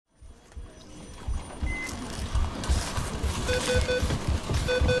Good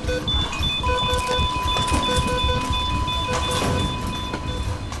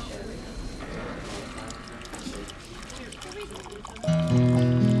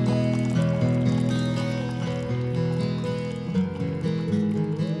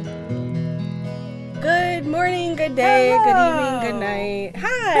morning, good day, Hello. good evening, good night.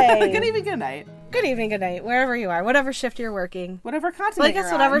 Hi. Good evening, good night. Good evening, good night, wherever you are, whatever shift you're working. Whatever continent Well, I guess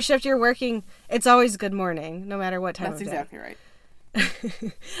you're whatever on. shift you're working, it's always good morning, no matter what time That's of day. exactly right.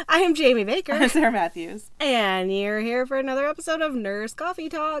 I am Jamie Baker, I'm Sarah Matthews. and you're here for another episode of Nurse Coffee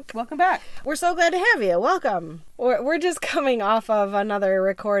Talk. Welcome back. We're so glad to have you. Welcome. We're just coming off of another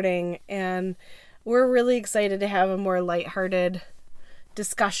recording, and we're really excited to have a more lighthearted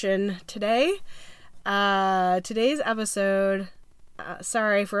discussion today. Today's episode,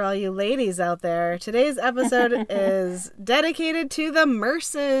 sorry for all you ladies out there, today's episode is dedicated to the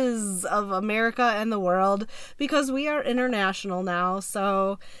nurses of America and the world, because we are international now,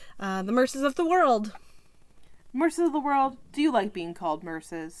 so the nurses of the world. Nurses of the world, do you like being called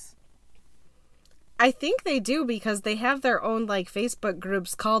nurses? I think they do, because they have their own Facebook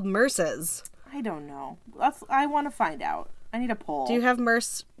groups called nurses. I don't know. I want to find out. I need a poll. Do you have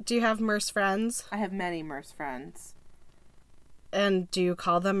nurse friends? I have many nurse friends. And do you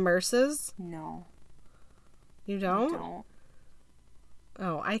call them nurses? No. You I don't? don't.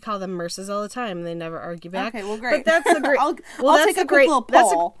 Oh, I call them nurses all the time, and they never argue back. Okay, well, great. But that's the great. I'll that's take the a great, quick little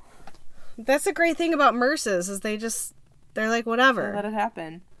poll. That's the great thing about nurses, is they're like whatever. Let it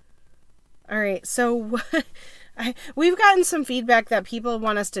happen. All right, so we've gotten some feedback that people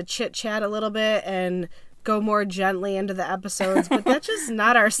want us to chit chat a little bit and go more gently into the episodes, but that's just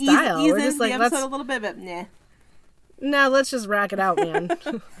not our style. Ease We're just into like, the episode a little bit, but nah. No, let's just rack it out, man.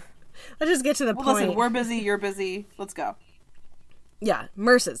 Let's just get to the point. Listen, we're busy, you're busy. Let's go. Yeah,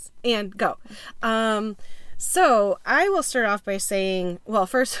 nurses, and go. So I will start off by saying, well,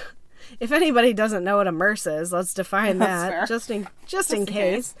 first, if anybody doesn't know what a nurse is, let's define that, Fair. just in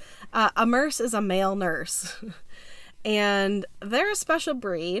case. A nurse is a male nurse, and they're a special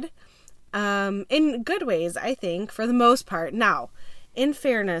breed, in good ways, I think, for the most part. Now, in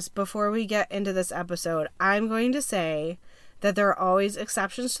fairness, before we get into this episode, I'm going to say that there are always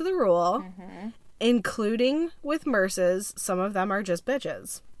exceptions to the rule, including with nurses. Some of them are just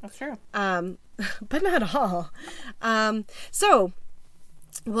bitches. That's true. But not all. So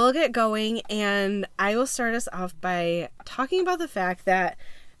we'll get going, and I will start us off by talking about the fact that,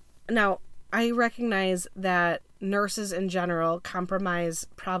 now, I recognize that nurses in general comprise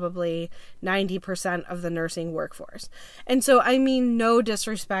probably 90% of the nursing workforce. And so I mean no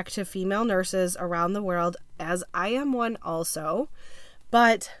disrespect to female nurses around the world, as I am one also,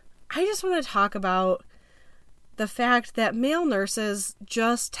 but I just want to talk about the fact that male nurses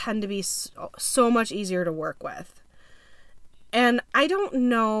just tend to be so much easier to work with. And I don't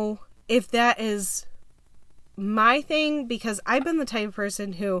know if that is my thing, because I've been the type of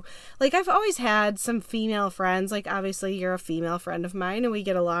person who, I've always had some female friends. Obviously you're a female friend of mine and we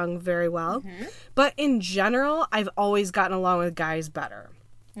get along very well. But in general, I've always gotten along with guys better.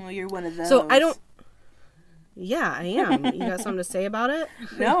 Well, you're one of those. So I don't... Yeah, I am. You got something to say about it?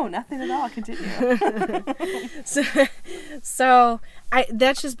 No, nothing at all. Continue. So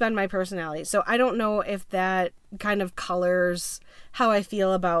that's just been my personality. So I don't know if that kind of colors how I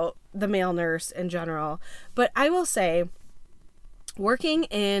feel about the male nurse in general. But I will say, working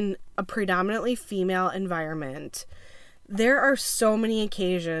in a predominantly female environment, there are so many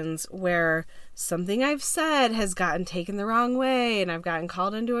occasions where something I've said has gotten taken the wrong way, and I've gotten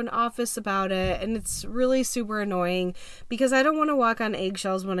called into an office about it, and it's really super annoying, because I don't want to walk on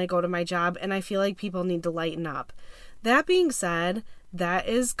eggshells when I go to my job, and I feel like people need to lighten up. That being said, that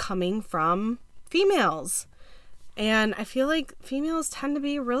is coming from females. And I feel like females tend to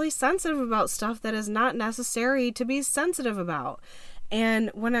be really sensitive about stuff that is not necessary to be sensitive about. And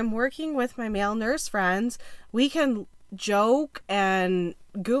when I'm working with my male nurse friends, we can joke and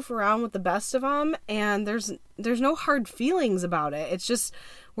goof around with the best of them, and there's no hard feelings about it. It's just,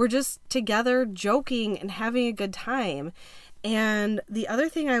 we're just together joking and having a good time. And the other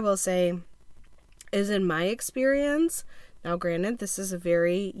thing I will say is, in my experience, now granted, this is a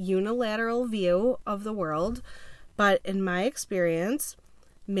very unilateral view of the world, but in my experience,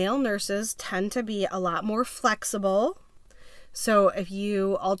 male nurses tend to be a lot more flexible. So if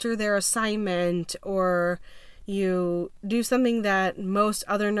you alter their assignment, or you do something that most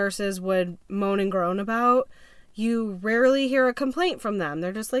other nurses would moan and groan about, you rarely hear a complaint from them.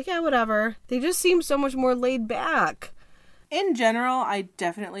 They're just like, yeah, whatever. They just seem so much more laid back. In general, I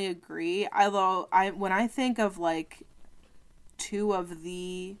definitely agree. Although when I think of two of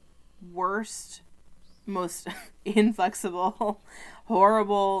the worst most inflexible,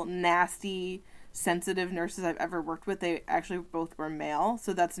 horrible, nasty, sensitive nurses I've ever worked with. They actually both were male,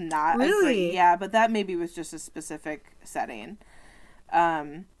 so that's not really a great, yeah, but that maybe was just a specific setting.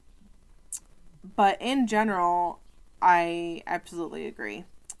 But in general, I absolutely agree.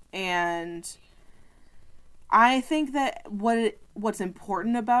 And I think that what's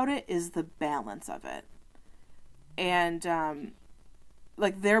important about it is the balance of it. And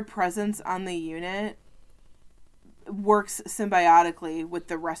like their presence on the unit works symbiotically with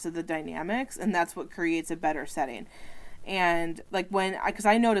the rest of the dynamics, and that's what creates a better setting. And like because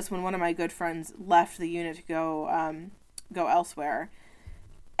I noticed when one of my good friends left the unit to go elsewhere,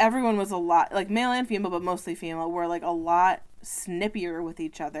 everyone was a lot, like male and female, but mostly female, were like a lot snippier with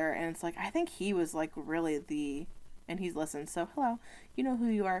each other. And it's like, I think he was like really and he's listened, so hello, you know who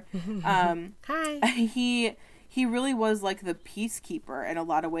you are. Hi. He really was like the peacekeeper in a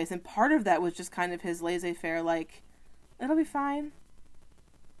lot of ways, and part of that was just kind of his laissez-faire, like, it'll be fine.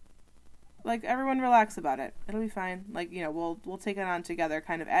 Like, everyone relax about it. It'll be fine. Like, you know, we'll take it on together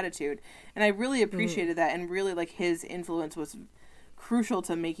kind of attitude. And I really appreciated that, and really, like, his influence was crucial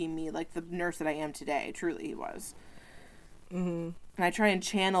to making me, like, the nurse that I am today. Truly, he was. And I try and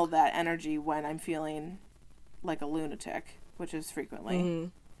channel that energy when I'm feeling like a lunatic, which is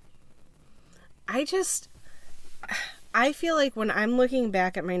frequently. I feel like when I'm looking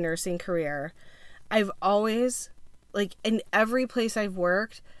back at my nursing career, I've always, like, in every place I've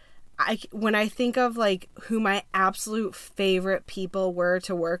worked, when I think of, like, who my absolute favorite people were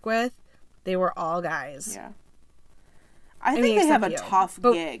to work with, they were all guys. Yeah. I think they have a tough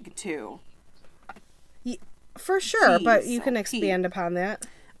gig, too. For sure, but you can expand upon that.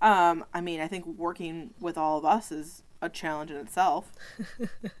 I mean, I think working with all of us is a challenge in itself.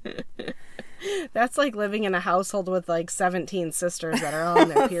 That's like living in a household with like 17 sisters that are all in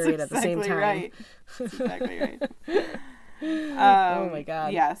their period at the same time. Right. That's exactly right. Oh my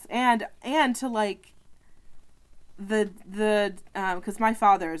god. Yes, and to like the because my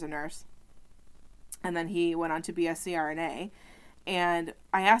father is a nurse, and then he went on to be a CRNA, and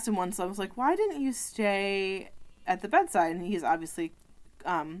I asked him once, I was like, why didn't you stay at the bedside? And he's obviously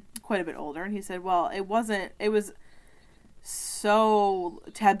quite a bit older, and he said, well, it was so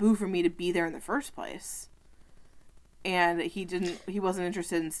taboo for me to be there in the first place, and he wasn't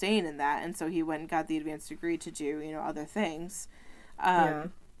interested in staying in that, and so he went and got the advanced degree to do, you know, other things.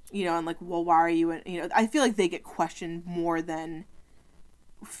 You know, and like, well, why are you in, you know, I feel like they get questioned more than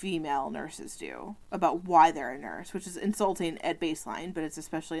female nurses do about why they're a nurse, which is insulting at baseline, but it's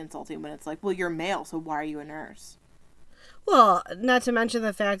especially insulting when it's like, well, you're male, so why are you a nurse? Well, not to mention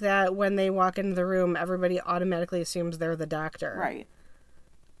the fact that when they walk into the room, everybody automatically assumes they're the doctor. Right.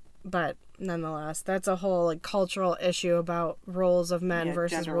 But nonetheless, that's a whole like cultural issue about roles of men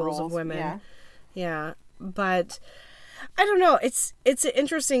versus roles of women. Yeah. But I don't know. It's an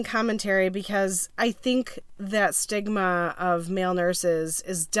interesting commentary because I think that stigma of male nurses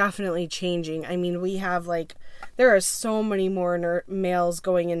is definitely changing. I mean, we have like, there are so many more males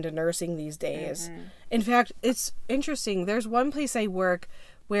going into nursing these days. In fact, it's interesting. There's one place I work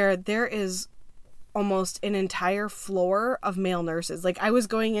where there is almost an entire floor of male nurses. Like, I was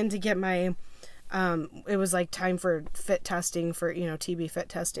going in to get my, it was like time for fit testing for, you know, TB fit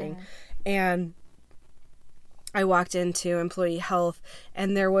testing. And I walked into employee health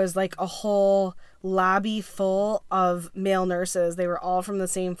and there was like a whole lobby full of male nurses. They were all from the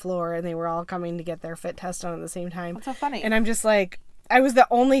same floor and they were all coming to get their fit test done at the same time. That's so funny. And I'm just like, I was the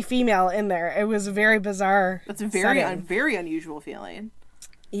only female in there. It was a very bizarre. That's a very unusual feeling.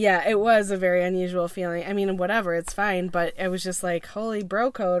 Yeah, it was a very unusual feeling. I mean, whatever, it's fine, but it was just like, holy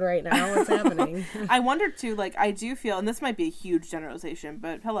bro code right now. What's happening? I wonder too, like, I do feel, and this might be a huge generalization,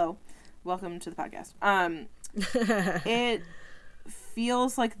 but hello, welcome to the podcast. It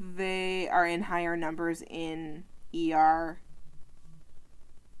feels like they are in higher numbers in ER,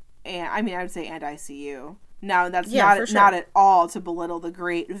 and I mean, I would say and ICU. Now, that's not at all to belittle the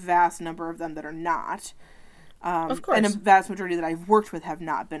great vast number of them that are not. Of course. And a vast majority that I've worked with have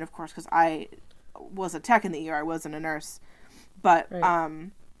not been, of course, because I was a tech in the ER. I wasn't a nurse. But right.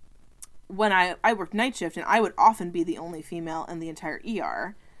 When I worked night shift, and I would often be the only female in the entire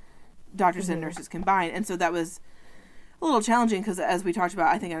ER, doctors and nurses combined. And so that was a little challenging because, as we talked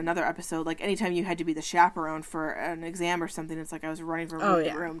about, I think in another episode, like anytime you had to be the chaperone for an exam or something, it's like I was running from room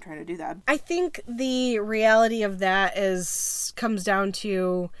to room trying to do that. I think the reality of that comes down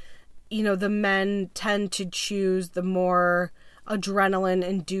to, you know, the men tend to choose the more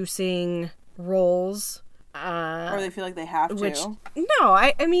adrenaline-inducing roles Or they feel like they have to. Which, no,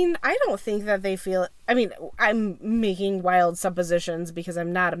 I mean, I don't think that they feel, I mean, I'm making wild suppositions because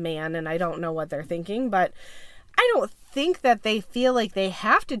I'm not a man and I don't know what they're thinking, but I don't think that they feel like they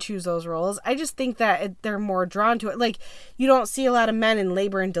have to choose those roles. I just think that they're more drawn to it. Like, you don't see a lot of men in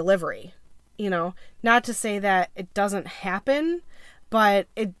labor and delivery, you know, not to say that it doesn't happen, but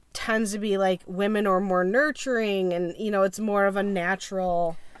it tends to be like women are more nurturing and, you know, it's more of a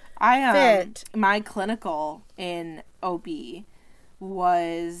natural fit. My clinical in OB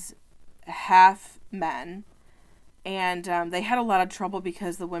was half men, and they had a lot of trouble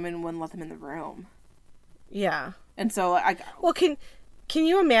because the women wouldn't let them in the room. Yeah. And so well, can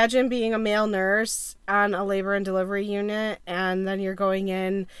you imagine being a male nurse on a labor and delivery unit, and then you're going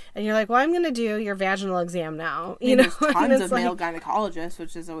in and you're like, well, I'm going to do your vaginal exam now. You know, there's tons of male gynecologists,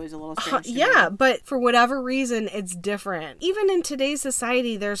 which is always a little strange to me. But for whatever reason, it's different. Even in today's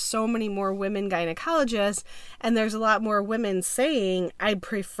society, there's so many more women gynecologists, and there's a lot more women saying, I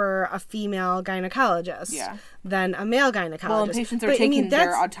prefer a female gynecologist than a male gynecologist. Well, and patients are taking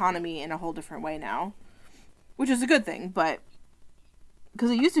their autonomy in a whole different way now, which is a good thing, but because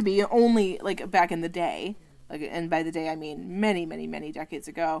it used to be only, like, back in the day, like, and by the day I mean many, many, many decades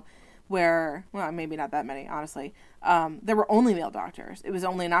ago, where, well, maybe not that many, honestly, there were only male doctors. It was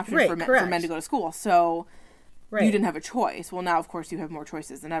only an option for men to go to school, so you didn't have a choice. Well, now, of course, you have more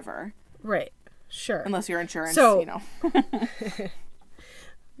choices than ever. Right, sure. Unless you're insurance, you know.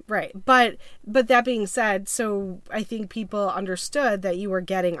 Right, but that being said, so I think people understood that you were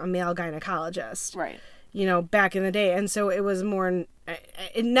getting a male gynecologist. Right. You know, back in the day. And so it was more,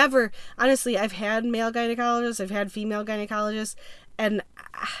 it never, honestly, I've had male gynecologists, I've had female gynecologists, and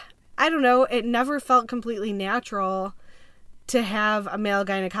I don't know, it never felt completely natural to have a male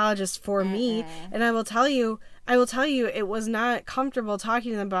gynecologist for me. And I will tell you, it was not comfortable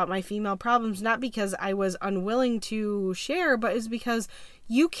talking to them about my female problems, not because I was unwilling to share, but it's because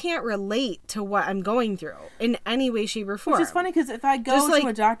you can't relate to what I'm going through in any way, shape, or form. Which is funny because if I go to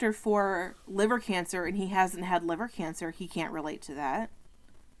a doctor for liver cancer and he hasn't had liver cancer, he can't relate to that.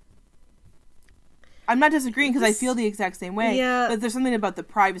 I'm not disagreeing because I feel the exact same way. Yeah. But there's something about the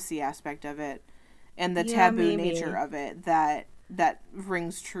privacy aspect of it and the taboo nature of it that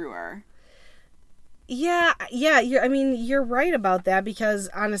rings truer. Yeah, you're right about that because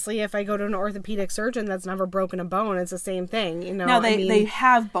honestly, if I go to an orthopedic surgeon that's never broken a bone, it's the same thing, you know. Now they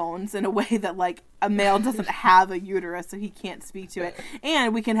have bones in a way that like a male doesn't have a uterus, so he can't speak to it.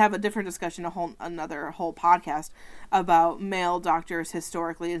 And we can have a different discussion, another whole podcast about male doctors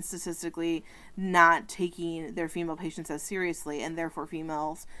historically and statistically not taking their female patients as seriously, and therefore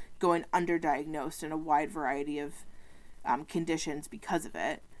females going underdiagnosed in a wide variety of conditions because of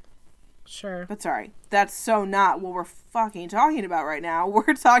it. Sure. But sorry, that's so not what we're fucking talking about right now.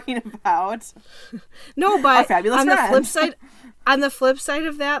 We're talking about no, but our fabulous on the flip side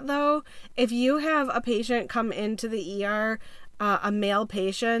of that, though, if you have a patient come into the ER, a male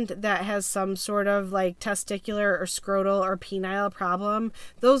patient that has some sort of like testicular or scrotal or penile problem,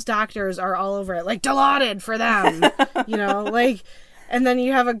 those doctors are all over it, like Dilaudid for them, you know, like. And then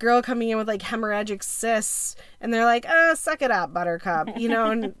you have a girl coming in with like hemorrhagic cysts, and they're like, suck it up, buttercup, you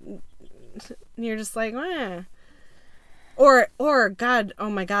know, and you're just like, eh. Or God, oh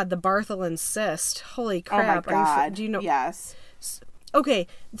my God, the Bartholin cyst. Holy crap. Oh my God. Do you know? Yes. Okay,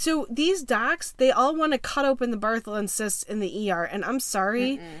 so these docs, they all want to cut open the Bartholin cyst in the ER. And I'm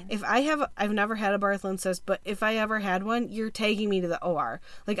sorry, if I've never had a Bartholin cyst, but if I ever had one, you're taking me to the OR.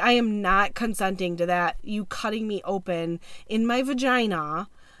 Like, I am not consenting to that. You cutting me open in my vagina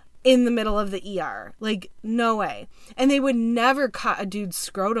in the middle of the ER. Like, no way. And they would never cut a dude's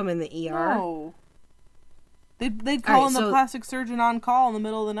scrotum in the ER. No. They'd call in the plastic surgeon on call in the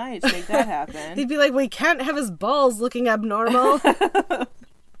middle of the night to make that happen. They'd be like, we can't have his balls looking abnormal.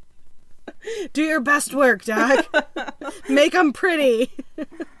 Do your best work, Doc. Make them pretty.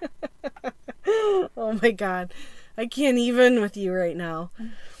 Oh my God. I can't even with you right now.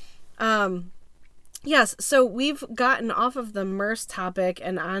 Yes, so we've gotten off of the MRSA topic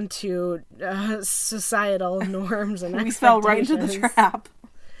and onto societal norms and expectations. We fell right into the trap.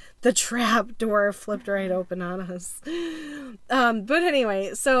 The trap door flipped right open on us. But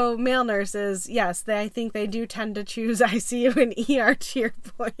anyway, so male nurses, yes, I think they do tend to choose ICU and ER, to your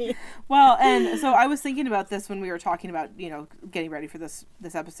point. Well, and so I was thinking about this when we were talking about, you know, getting ready for this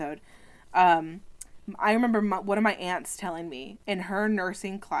episode. I remember one of my aunts telling me in her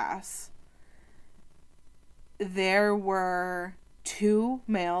nursing class, there were 2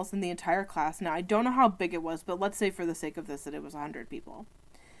 males in the entire class. Now, I don't know how big it was, but let's say for the sake of this that it was 100 people.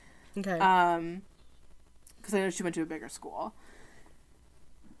 Okay. Because I know she went to a bigger school.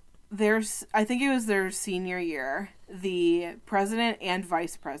 I think it was their senior year, the president and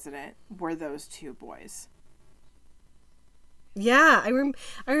vice president were those two boys. Yeah, I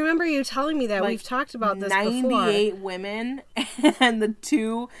remember you telling me that. Like, we've talked about this 98 before. women, and the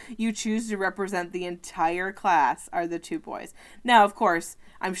two you choose to represent the entire class are the two boys. Now, of course,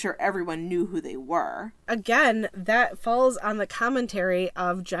 I'm sure everyone knew who they were. Again, that falls on the commentary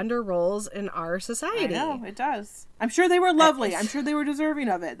of gender roles in our society. I know, it does. I'm sure they were lovely. I'm sure they were deserving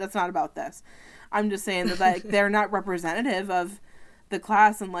of it. That's not about this. I'm just saying that, like, they're not representative of the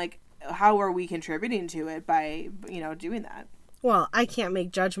class, and, like, how are we contributing to it by, doing that? Well, I can't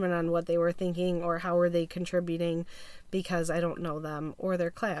make judgment on what they were thinking or how were they contributing because I don't know them or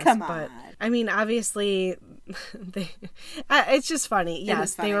their class. Come on. But, I mean, obviously, it's just funny.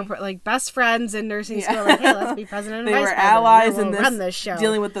 Yes, funny. they were, like, best friends in nursing school. Like, hey, let's be president and They vice were president. allies We'll in run this show.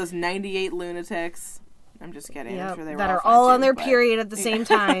 dealing with those 98 lunatics. I'm just kidding. Yep, I'm sure they were that are fun all too, on their but... period at the same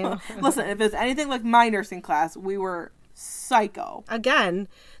time. Listen, if it's anything like my nursing class, we were psycho. Again,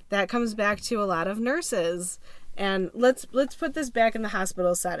 that comes back to a lot of nurses. And let's put this back in the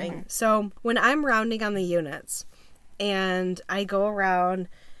hospital setting. Mm-hmm. So when I'm rounding on the units and I go around,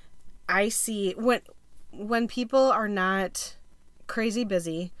 I see when people are not crazy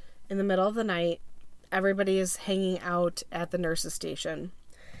busy in the middle of the night, everybody is hanging out at the nurses' station.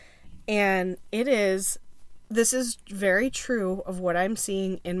 And this is very true of what I'm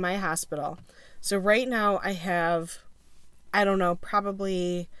seeing in my hospital. So right now I have, I don't know,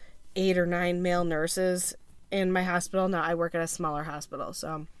 probably 8 or 9 male nurses in my hospital. Now I work at a smaller hospital.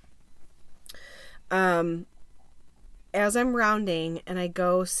 So, as I'm rounding and I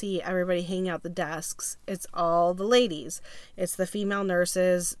go see everybody hanging out the desks, it's all the ladies. It's the female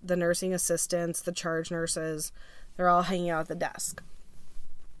nurses, the nursing assistants, the charge nurses. They're all hanging out at the desk,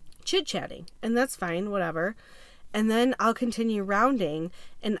 chit-chatting, and that's fine, whatever. And then I'll continue rounding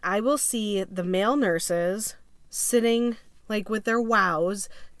and I will see the male nurses sitting like with their wows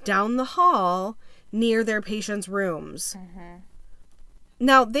down the hall near their patients' rooms. Mm-hmm.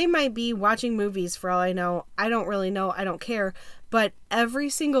 Now, they might be watching movies for all I know. I don't really know. I don't care. But every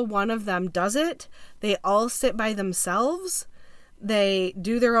single one of them does it. They all sit by themselves. They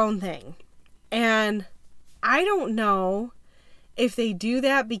do their own thing. And I don't know if they do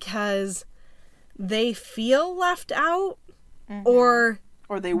that because they feel left out, mm-hmm. or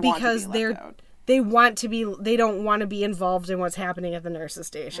they want because to be left out. They don't want to be involved in what's happening at the nurses'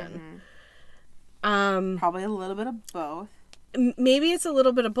 station. Mm-hmm. Probably a little bit of both. Maybe it's a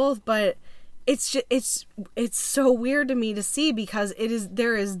little bit of both, but it's so weird to me to see because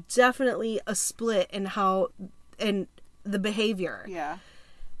there is definitely a split in the behavior. Yeah.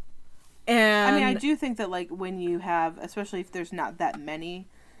 And I mean, I do think that, like, when you have, especially if there's not that many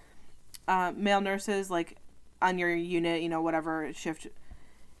male nurses, like, on your unit, whatever shift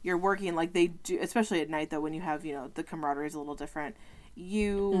you're working, like, they do, especially at night, though, when you have, the camaraderie is a little different.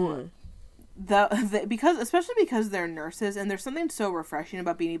 Especially because they're nurses, and there's something so refreshing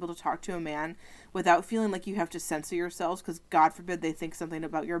about being able to talk to a man without feeling like you have to censor yourselves, because God forbid they think something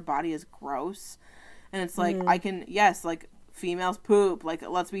about your body is gross. And it's like, like, females poop, like,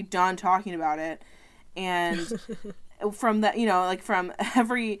 let's be done talking about it. And from that, like, from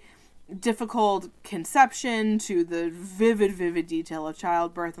every difficult conception to the vivid detail of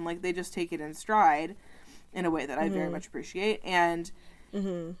childbirth, and, like, they just take it in stride in a way that I very much appreciate. And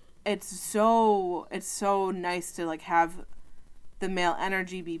it's so nice to, like, have the male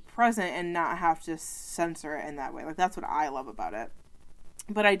energy be present and not have to censor it in that way. Like, that's what I love about it.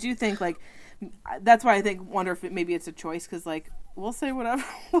 But I do think, like, that's why I wonder if maybe it's a choice, because, like, we'll say whatever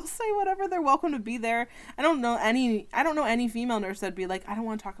they're welcome to be there. I don't know any female nurse that'd be like, I don't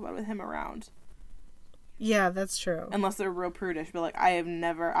want to talk about it with him around. Yeah, that's true. Unless they're real prudish, but, like, I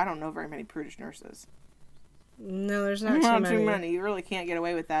don't know very many prudish nurses. No, there's not too many. You really can't get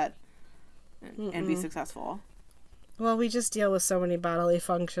away with that and be successful. Well, we just deal with so many bodily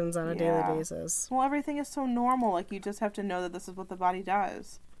functions on a daily basis. Well, everything is so normal. Like, you just have to know that this is what the body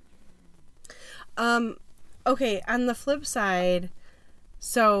does. Okay, on the flip side,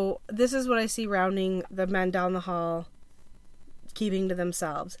 so this is what I see rounding the men down the hall, keeping to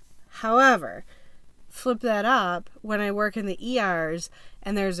themselves. However, flip that up, when I work in the ERs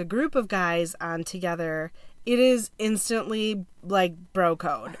and there's a group of guys on together, it is instantly like bro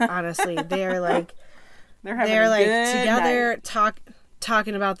code. Honestly, they're like together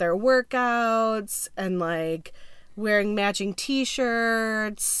talking about their workouts and, like, wearing matching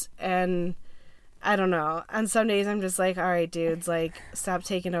t-shirts, and I don't know. On some days I'm just like, all right, dudes, like, stop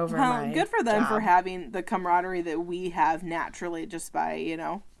taking over my good for them job. for having the camaraderie that we have naturally just by,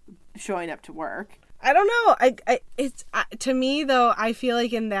 showing up to work. I don't know. It's to me though. I feel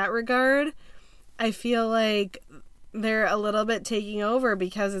like in that regard, I feel like they're a little bit taking over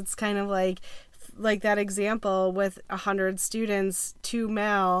because it's kind of like that example with 100 students, 2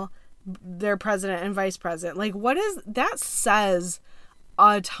 male, their president and vice president. Like, what is that? Says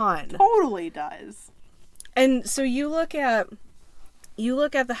a ton. Totally does. And so you look at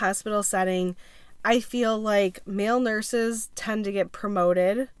the hospital setting. I feel like male nurses tend to get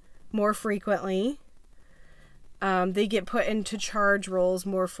promoted more frequently. They get put into charge roles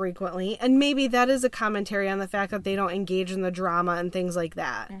more frequently. And maybe that is a commentary on the fact that they don't engage in the drama and things like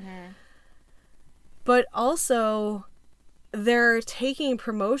that. Mm-hmm. But also, they're taking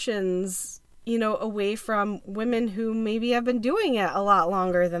promotions, away from women who maybe have been doing it a lot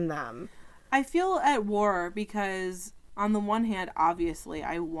longer than them. I feel at war because, on the one hand, obviously,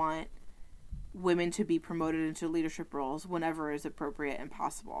 I want women to be promoted into leadership roles whenever is appropriate and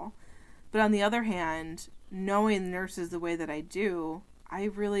possible. But on the other hand, knowing nurses the way that I do, I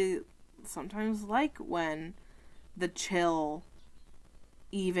really sometimes like when the chill,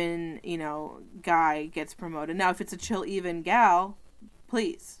 even, guy gets promoted. Now, if it's a chill, even gal,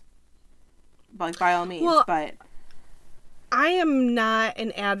 please. Like, by all means, but... I am not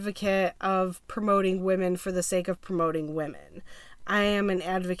an advocate of promoting women for the sake of promoting women. I am an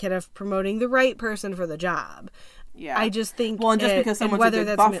advocate of promoting the right person for the job. Yeah. I just think... Well, and just because someone's a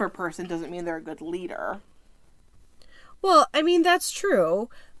good buffer person doesn't mean they're a good leader. Well, I mean, that's true.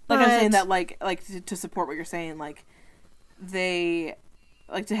 Like, I'm saying that, like to support what you're saying, like, they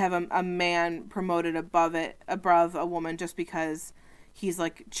like to have a man promoted above a woman just because he's,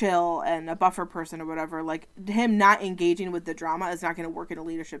 like, chill and a buffer person or whatever. Like, him not engaging with the drama is not going to work in a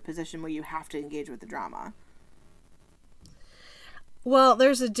leadership position where you have to engage with the drama. Well,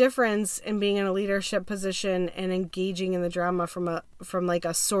 there's a difference in being in a leadership position and engaging in the drama from like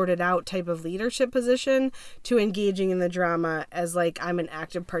a sorted out type of leadership position to engaging in the drama as like I'm an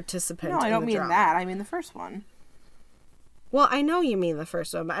active participant. No, I don't mean that. I mean the first one. Well, I know you mean the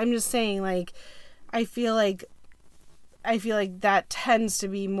first one, but I'm just saying, like, I feel like that tends to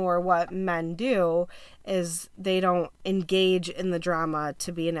be more what men do, is they don't engage in the drama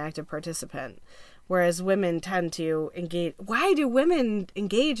to be an active participant. Whereas women tend to engage. Why do women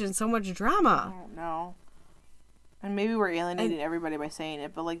engage in so much drama? I don't know. And maybe we're alienating everybody by saying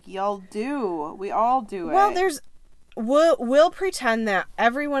it, but like y'all do. We all do it. Well, we'll pretend that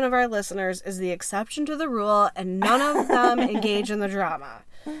every one of our listeners is the exception to the rule and none of them engage in the drama.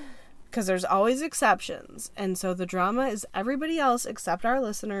 Because there's always exceptions. And so the drama is everybody else except our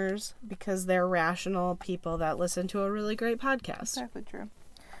listeners because they're rational people that listen to a really great podcast. Exactly true.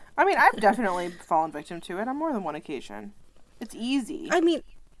 I mean, I've definitely fallen victim to it on more than one occasion. It's easy. I mean,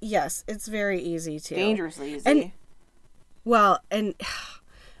 yes, it's very easy too. Dangerously easy. And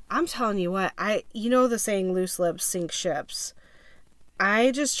I'm telling you what, the saying loose lips sink ships.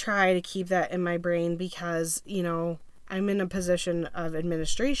 I just try to keep that in my brain because, I'm in a position of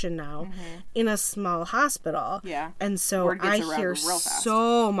administration now in a small hospital. Yeah. And so I hear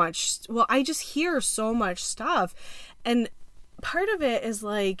so much. Well, I just hear so much stuff. And part of it is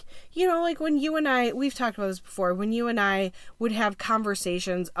like, like when you and I, we've talked about this before, when you and I would have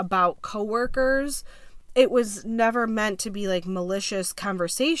conversations about coworkers, it was never meant to be like malicious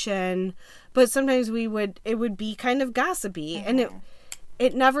conversation, but sometimes it would be kind of gossipy and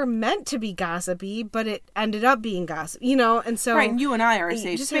it never meant to be gossipy, but it ended up being gossip, and so. Right, and you and I are a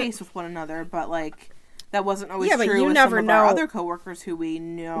safe space with one another, but like, that wasn't always true with some of our other coworkers who we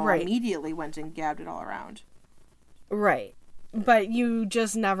know immediately went and gabbed it all around. Right. But you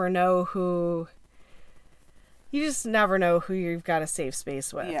just never know who you've got a safe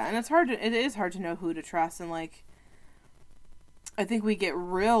space with. Yeah, and it is hard to know who to trust, and like, I think we get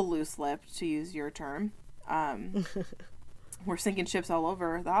real loose-lipped, to use your term. We're sinking ships all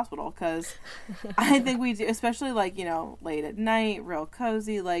over the hospital, because I think we do, especially like, late at night, real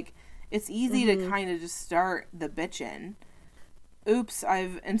cozy, like, it's easy to kind of just start the bitchin'. Oops,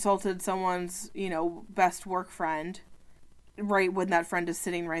 I've insulted someone's, best work friend. Right when that friend is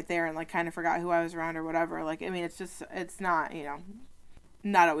sitting right there and like kind of forgot who I was around or whatever. Like, I mean, it's not,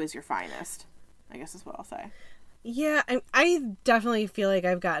 not always your finest, I guess is what I'll say. Yeah, I definitely feel like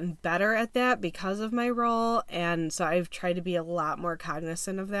I've gotten better at that because of my role. And so I've tried to be a lot more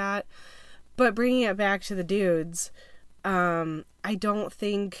cognizant of that. But bringing it back to the dudes, I don't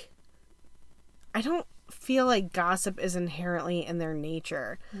feel like gossip is inherently in their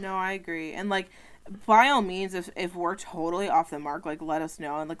nature. No, I agree. And like, by all means, if we're totally off the mark, like, let us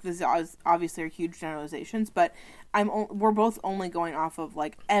know. And like, this is obviously are huge generalizations, but we're both only going off of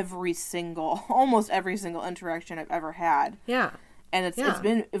like almost every single interaction I've ever had. Yeah. And it's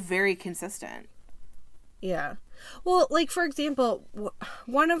been very consistent. Yeah. Well, like, for example,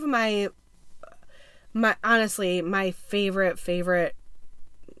 one of my honestly, my favorite,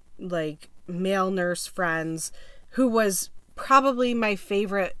 like, male nurse friends, who was probably my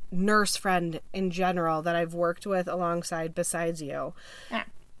favorite nurse friend in general that I've worked with alongside besides you,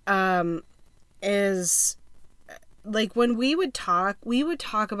 is, like, when we would talk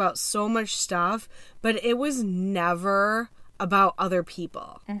about so much stuff, but it was never about other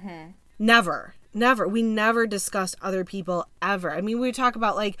people. Mm-hmm. Never. We never discussed other people ever. I mean, we would talk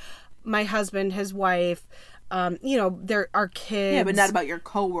about, like, my husband, his wife, there are kids. Yeah, but not about your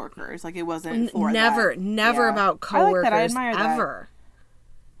coworkers. Like, it wasn't for never about coworkers. I like that. I admire ever.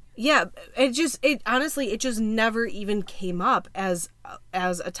 That. Yeah, it honestly just never even came up as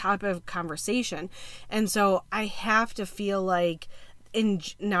a topic of conversation, and so I have to feel like.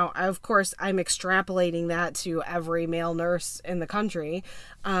 Now, of course, I'm extrapolating that to every male nurse in the country,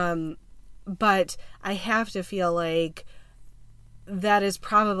 but I have to feel like that is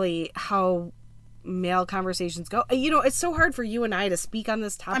probably how male conversations go. It's so hard for you and I to speak on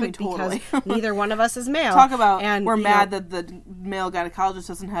this topic totally. because neither one of us is male. Talk about, and we're mad that the male gynecologist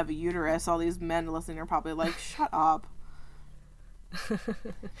doesn't have a uterus. All these men listening are probably like, shut up.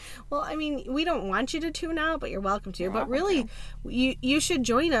 Well, I mean, we don't want you to tune out, but you're welcome to. But really, you should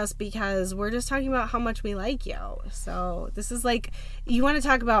join us because we're just talking about how much we like you. So this is like, you want to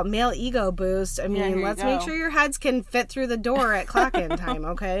talk about male ego boost. I mean, let's make sure your heads can fit through the door at clock-in time,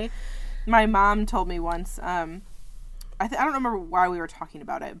 okay? My mom told me once, I don't remember why we were talking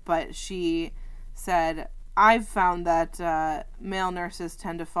about it, but she said, I've found that male nurses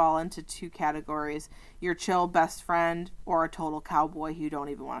tend to fall into two categories: your chill best friend or a total cowboy who you don't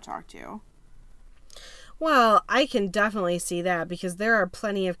even want to talk to. Well, I can definitely see that because there are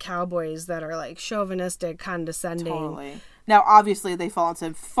plenty of cowboys that are like chauvinistic, condescending. Totally. Now, obviously, they fall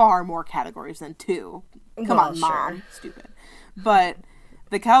into far more categories than two. Come on, Mom. Sure. Stupid. But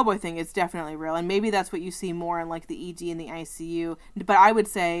the cowboy thing is definitely real, and maybe that's what you see more in like the ED and the ICU. But I would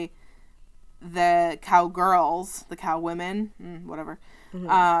say the cowgirls, the cow women, whatever,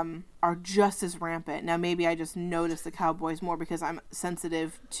 are just as rampant. Now, maybe I just notice the cowboys more because I'm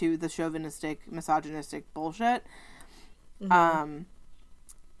sensitive to the chauvinistic, misogynistic bullshit.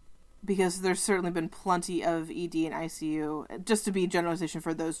 Because there's certainly been plenty of ED and ICU, just to be generalization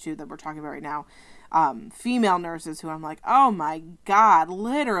for those two that we're talking about right now, female nurses who I'm like, oh my God,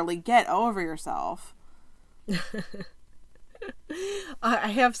 literally get over yourself. I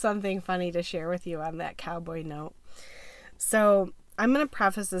have something funny to share with you on that cowboy note. So I'm going to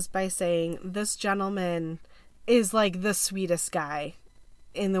preface this by saying this gentleman is like the sweetest guy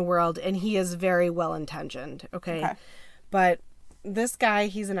in the world, and he is very well intentioned. Okay. But this guy,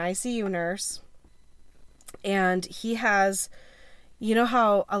 he's an ICU nurse, and he has, you know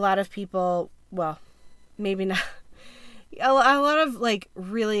how a lot of people, well, maybe not, a lot of like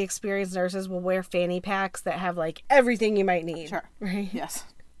really experienced nurses will wear fanny packs that have like everything you might need. Sure. Right? Yes.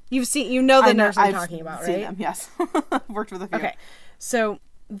 You know the nurse I'm talking about, seen right? Them, yes. Worked with a few. Okay. So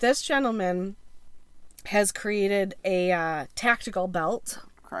this gentleman has created a tactical belt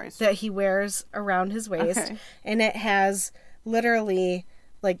that he wears around his waist, and it has literally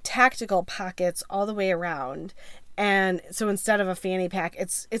like tactical pockets all the way around. And so instead of a fanny pack,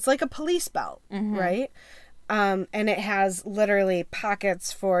 it's like a police belt, right? And it has literally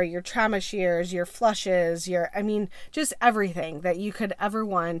pockets for your trauma shears, your flushes, just everything that you could ever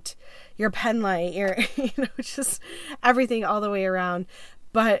want, your pen light, just everything all the way around.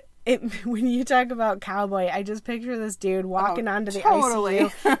 But when you talk about cowboy, I just picture this dude walking onto the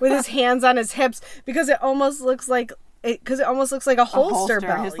ICU with his hands on his hips because it almost looks like a holster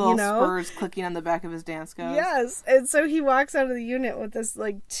belt, his little spurs clicking on the back of his dance goes. Yes, and so he walks out of the unit with this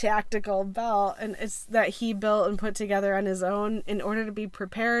like tactical belt, and it's that he built and put together on his own in order to be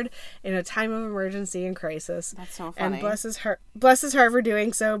prepared in a time of emergency and crisis. That's so funny. And bless his heart for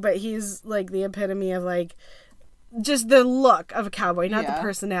doing so, but he's like the epitome of like just the look of a cowboy, not the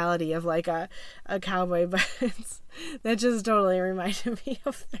personality of like a cowboy, but that just totally reminded me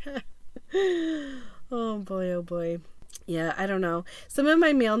of that. Oh boy. Yeah, I don't know. Some of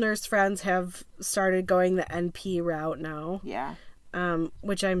my male nurse friends have started going the NP route now. Yeah.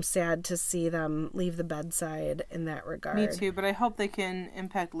 Which I'm sad to see them leave the bedside in that regard. Me too, but I hope they can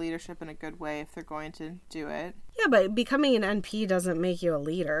impact leadership in a good way if they're going to do it. Yeah, but becoming an NP doesn't make you a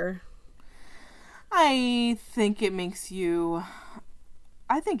leader. I think it makes you...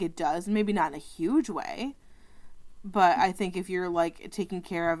 I think it does. Maybe not in a huge way. But I think if you're, like, taking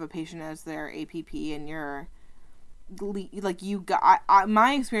care of a patient as their APP and you're, like,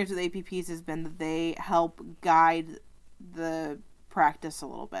 my experience with APPs has been that they help guide the practice a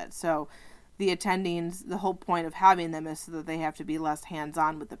little bit. So the attendings, the whole point of having them is so that they have to be less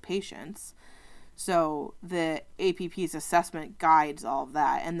hands-on with the patients. So the APP's assessment guides all of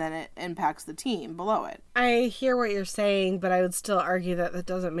that, and then it impacts the team below it. I hear what you're saying, but I would still argue that that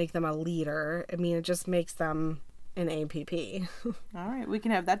doesn't make them a leader. I mean, it just makes them an APP. All right, we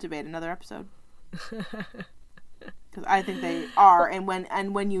can have that debate another episode. Because I think they are, and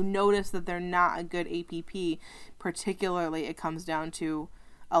when you notice that they're not a good APP, particularly, it comes down to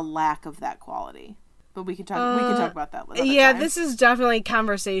a lack of that quality. But we can talk about that later. Yeah, this is definitely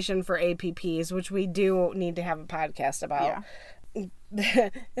conversation for APPs, which we do need to have a podcast about. Yeah.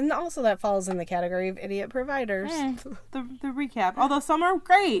 And also that falls in the category of idiot providers. The recap. Although some are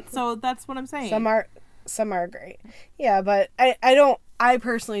great, so that's what I'm saying. Some are great. Yeah, but I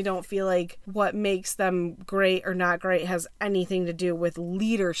personally don't feel like what makes them great or not great has anything to do with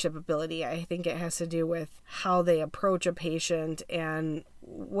leadership ability. I think it has to do with how they approach a patient and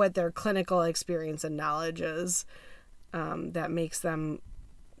what their clinical experience and knowledge is, that makes them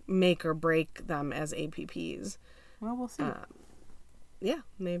make or break them as APPs. Well, we'll see. Yeah,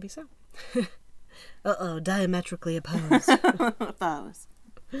 maybe so. Diametrically opposed. Opposed.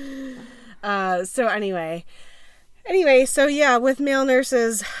 So anyway, so yeah, with male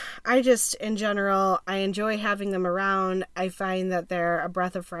nurses, I just, in general, I enjoy having them around. I find that they're a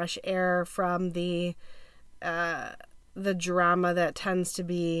breath of fresh air from the drama that tends to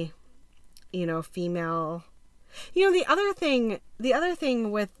be, female. The other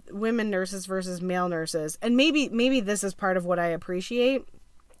thing with women nurses versus male nurses, and maybe this is part of what I appreciate,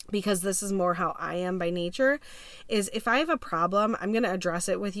 because this is more how I am by nature, is if I have a problem, I'm going to address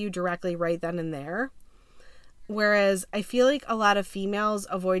it with you directly right then and there. Whereas I feel like a lot of females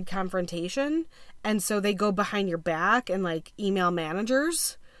avoid confrontation, and so they go behind your back and like email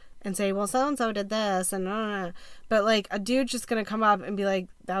managers and say, well, so-and-so did this, and but like a dude's just going to come up and be like,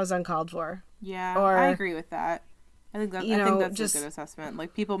 that was uncalled for. Yeah, or, I agree with that. I think that's a good assessment.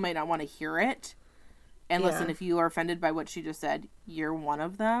 Like, people may not want to hear it. And listen, if you are offended by what she just said, you're one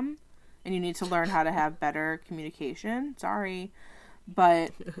of them. And you need to learn how to have better communication. Sorry.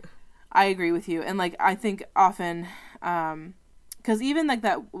 But I agree with you. And, like, I think often, because even, like,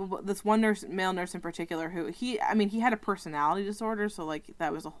 this one male nurse in particular, he had a personality disorder. So, like,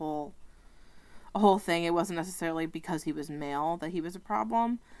 that was a whole thing. It wasn't necessarily because he was male that he was a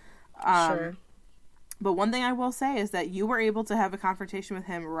problem. Sure. But one thing I will say is that you were able to have a confrontation with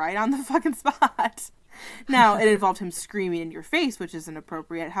him right on the fucking spot. Now, it involved him screaming in your face, which is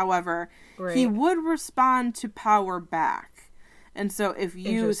inappropriate. However, he would respond to power back. And so if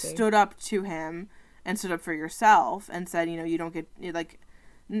you stood up to him and stood up for yourself and said, you don't get, like,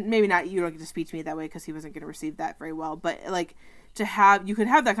 maybe not, you don't get to speak to me that way because he wasn't going to receive that very well. But, like, you could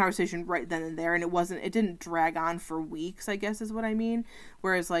have that conversation right then and there, and it didn't drag on for weeks, I guess is what I mean.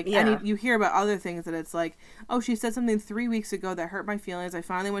 Whereas, like, you hear about other things that it's like, oh, she said something 3 weeks ago that hurt my feelings. I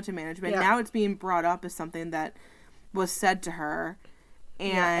finally went to management. Now it's being brought up as something that was said to her.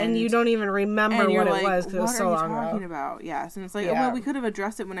 And you don't even remember what it was because it was so long ago. What are you talking about? Yes. And it's like, well, we could have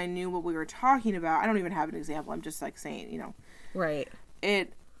addressed it when I knew what we were talking about. I don't even have an example. I'm just, like, saying, Right.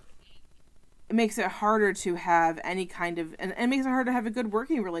 It makes it harder to have any kind of, and it makes it hard to have a good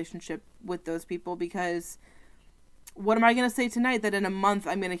working relationship with those people, because what am I going to say tonight that in a month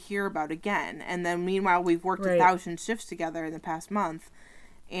I'm going to hear about again? And then meanwhile, we've worked 1,000 shifts together in the past month,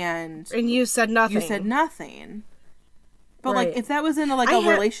 and you said nothing. You said nothing. But like, if that was in a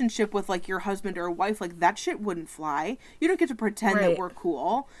relationship with like your husband or wife, like that shit wouldn't fly. You don't get to pretend that we're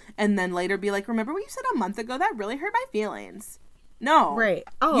cool and then later be like, remember what you said a month ago? That really hurt my feelings. No. Right.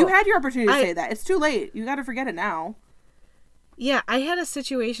 Oh, you had your opportunity to say that. It's too late. You got to forget it now. Yeah, I had a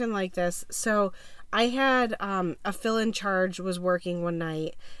situation like this. So I had a fill-in charge was working one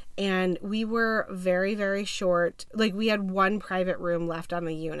night, and we were very, very short. Like, we had one private room left on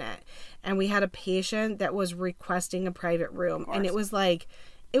the unit, and we had a patient that was requesting a private room, and it was like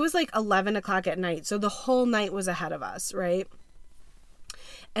 11 o'clock at night. So the whole night was ahead of us, right?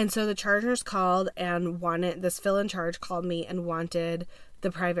 And so the charge nurse called and this fill-in charge called me and wanted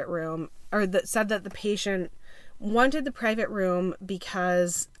the private room, or said that the patient wanted the private room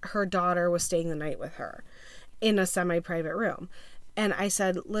because her daughter was staying the night with her in a semi-private room. And I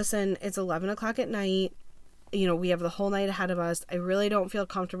said, listen, it's 11 o'clock at night. We have the whole night ahead of us. I really don't feel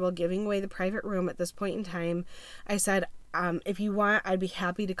comfortable giving away the private room at this point in time. I said, if you want, I'd be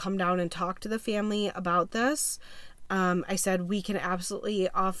happy to come down and talk to the family about this. I said, we can absolutely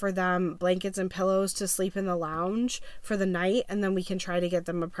offer them blankets and pillows to sleep in the lounge for the night, and then we can try to get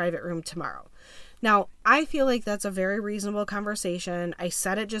them a private room tomorrow. Now, I feel like that's a very reasonable conversation. I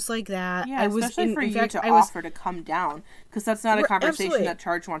said it just like that. Yeah, especially for you to offer to come down, because that's not a conversation absolutely. that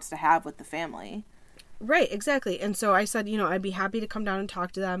Charge wants to have with the family. Right, exactly. And so I said, I'd be happy to come down and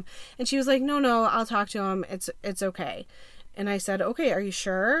talk to them. And she was like, no, I'll talk to them. It's okay. And I said, okay, are you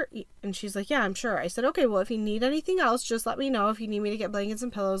sure? And she's like, yeah, I'm sure. I said, okay, well, if you need anything else, just let me know. If you need me to get blankets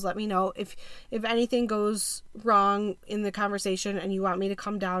and pillows, let me know. If anything goes wrong in the conversation and you want me to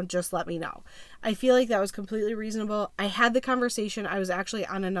come down, just let me know. I feel like that was completely reasonable. I had the conversation. I was actually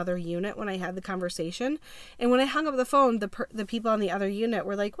on another unit when I had the conversation. And when I hung up the phone, the people on the other unit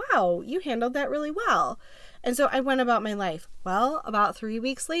were like, wow, you handled that really well. And so I went about my life. Well, about 3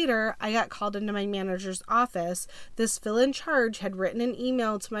 weeks later, I got called into my manager's office. This fill-in charge had written an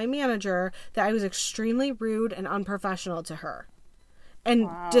email to my manager that I was extremely rude and unprofessional to her and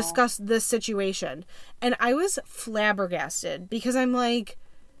discussed this situation. And I was flabbergasted because I'm like,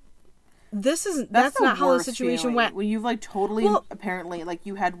 that's not how the situation went. When you've apparently,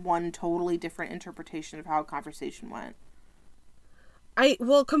 you had one totally different interpretation of how a conversation went.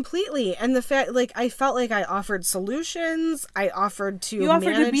 Completely. And the fact, I felt like I offered solutions. I offered to You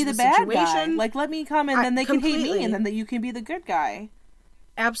offered to be the bad situation. guy. Let me come and then they can hate me and then you can be the good guy.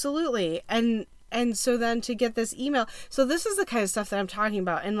 Absolutely. And so then to get this email. So this is the kind of stuff that I'm talking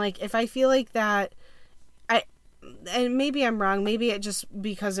about. And if I feel like that, and maybe I'm wrong. Maybe it just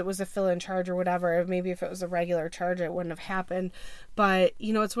because it was a fill-in charge or whatever. Maybe if it was a regular charge, it wouldn't have happened. But,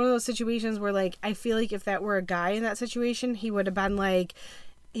 it's one of those situations where, I feel like if that were a guy in that situation, he would have been like,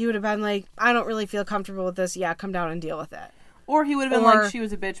 I don't really feel comfortable with this. Yeah, come down and deal with it. Or he would have been like, she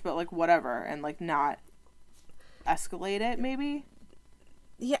was a bitch, but, whatever. And, not escalate it, maybe?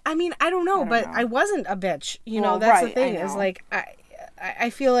 Yeah, I mean, I don't know. But I wasn't a bitch. That's the thing. Is,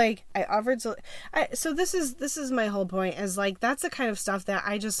 I feel like I offered so this is my whole point is that's the kind of stuff that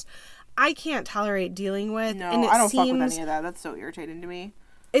I can't tolerate dealing with. No, and I don't fuck with any of that. That's so irritating to me.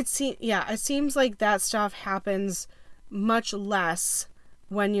 It seems like that stuff happens much less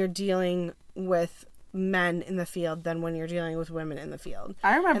when you're dealing with men in the field than when you're dealing with women in the field.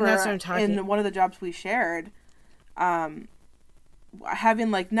 I remember in one of the jobs we shared, having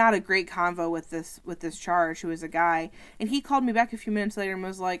not a great convo with this charge who was a guy, and he called me back a few minutes later and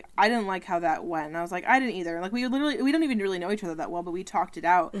was like, I didn't like how that went. And I was like, I didn't either. We don't even really know each other that well, but we talked it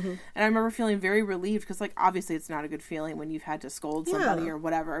out. Mm-hmm. And I remember feeling very relieved because obviously it's not a good feeling when you've had to scold somebody or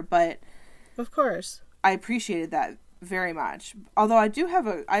whatever, but of course I appreciated that very much. Although I do have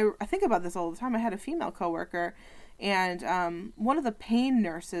I think about this all the time. I had a female coworker, and one of the pain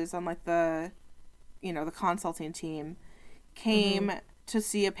nurses on the consulting team came to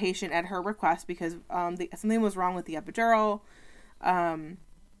see a patient at her request because something was wrong with the epidural.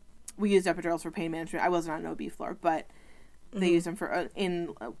 We used epidurals for pain management. I wasn't on an OB floor, but they used them for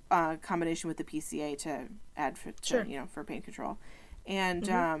in combination with the PCA to add for pain control.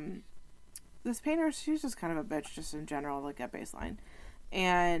 And this pain nurse, she was just kind of a bitch just in general, at baseline.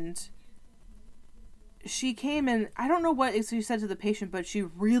 And she came and I don't know what she said to the patient, but she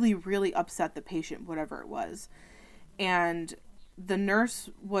really, really upset the patient, whatever it was. And the nurse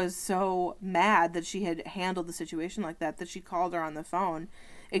was so mad that she had handled the situation like that she called her on the phone,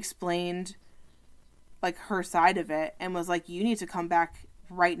 explained her side of it, and was like, you need to come back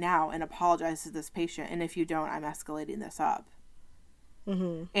right now and apologize to this patient, and if you don't, I'm escalating this up.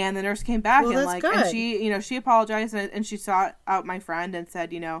 Mm-hmm. And the nurse came back and she she apologized and she sought out my friend and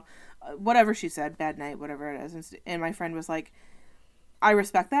said, whatever she said, bad night, whatever it is. And my friend was like, I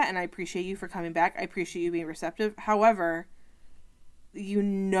respect that, and I appreciate you for coming back. I appreciate you being receptive. However,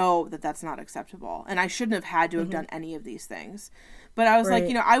 that's not acceptable, and I shouldn't have had to have done any of these things. But I was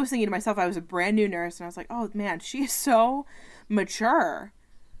I was thinking to myself, I was a brand new nurse, and I was like, oh man, she is so mature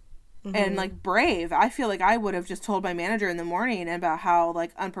and brave. I feel like I would have just told my manager in the morning about how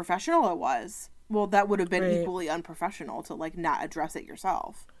unprofessional it was. Well, that would have been equally unprofessional to not address it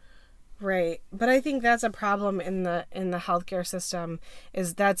yourself. Right. But I think that's a problem in the healthcare system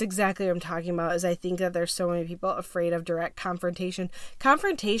is that's exactly what I'm talking about is I think that there's so many people afraid of direct confrontation.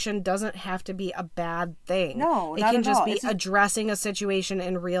 Confrontation doesn't have to be a bad thing. No, it not can at just all. be addressing a situation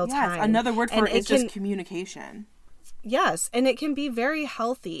in real time. Another word for it is just communication. Yes, and it can be very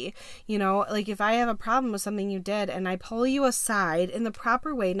healthy, if I have a problem with something you did and I pull you aside in the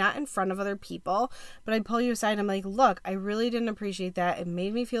proper way, not in front of other people, but I pull you aside and I'm like, look, I really didn't appreciate that. It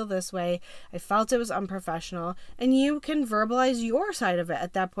made me feel this way. I felt it was unprofessional. And you can verbalize your side of it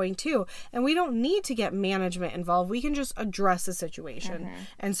at that point too. And we don't need to get management involved. We can just address the situation. Mm-hmm.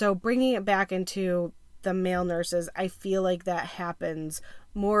 And so bringing it back into the male nurses, I feel like that happens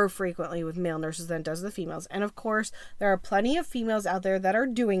more frequently with male nurses than it does the females. And of course, there are plenty of females out there that are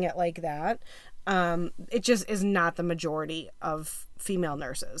doing it like that. It just is not the majority of female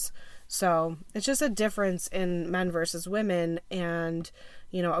nurses. So it's just a difference in men versus women. And,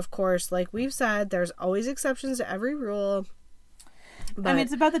 you know, of course, like we've said, there's always exceptions to every rule. But, I mean,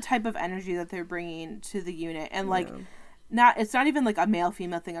 it's about the type of energy that they're bringing to the unit. And, like, it's not even, like, a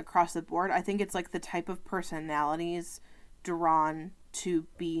male-female thing across the board. I think it's, like, the type of personalities drawn to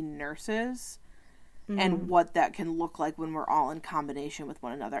be nurses and what that can look like when we're all in combination with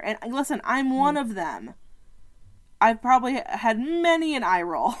one another. And listen, I'm one of them. I've probably had many an eye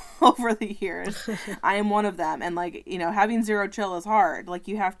roll over the years. I am one of them. And, like, you know, having zero chill is hard. Like,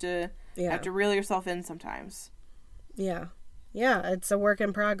 you have to reel yourself in sometimes. Yeah. Yeah, it's a work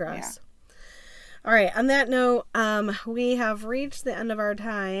in progress. Yeah. All right, on that note, we have reached the end of our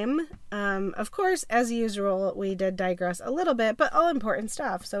time. Of course, as usual, we did digress a little bit, but all important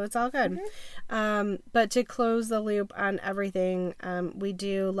stuff, so it's all good. But to close the loop on everything, we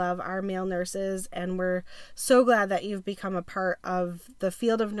do love our male nurses, and we're so glad that you've become a part of the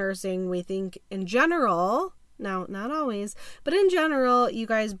field of nursing. We think in general, now not always, but in general, you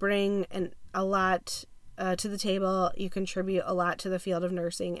guys bring a lot to the table. You contribute a lot to the field of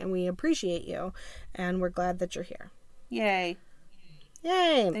nursing, and we appreciate you, and we're glad that you're here. Yay.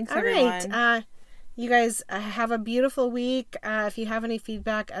 Thanks, everyone. All right. You guys have a beautiful week. If you have any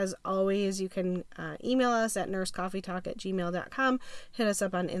feedback, as always, you can email us at nursecoffeetalk@gmail.com. Hit us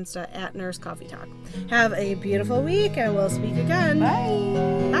up on Insta at nursecoffeetalk. Have a beautiful week, and we'll speak again. Bye.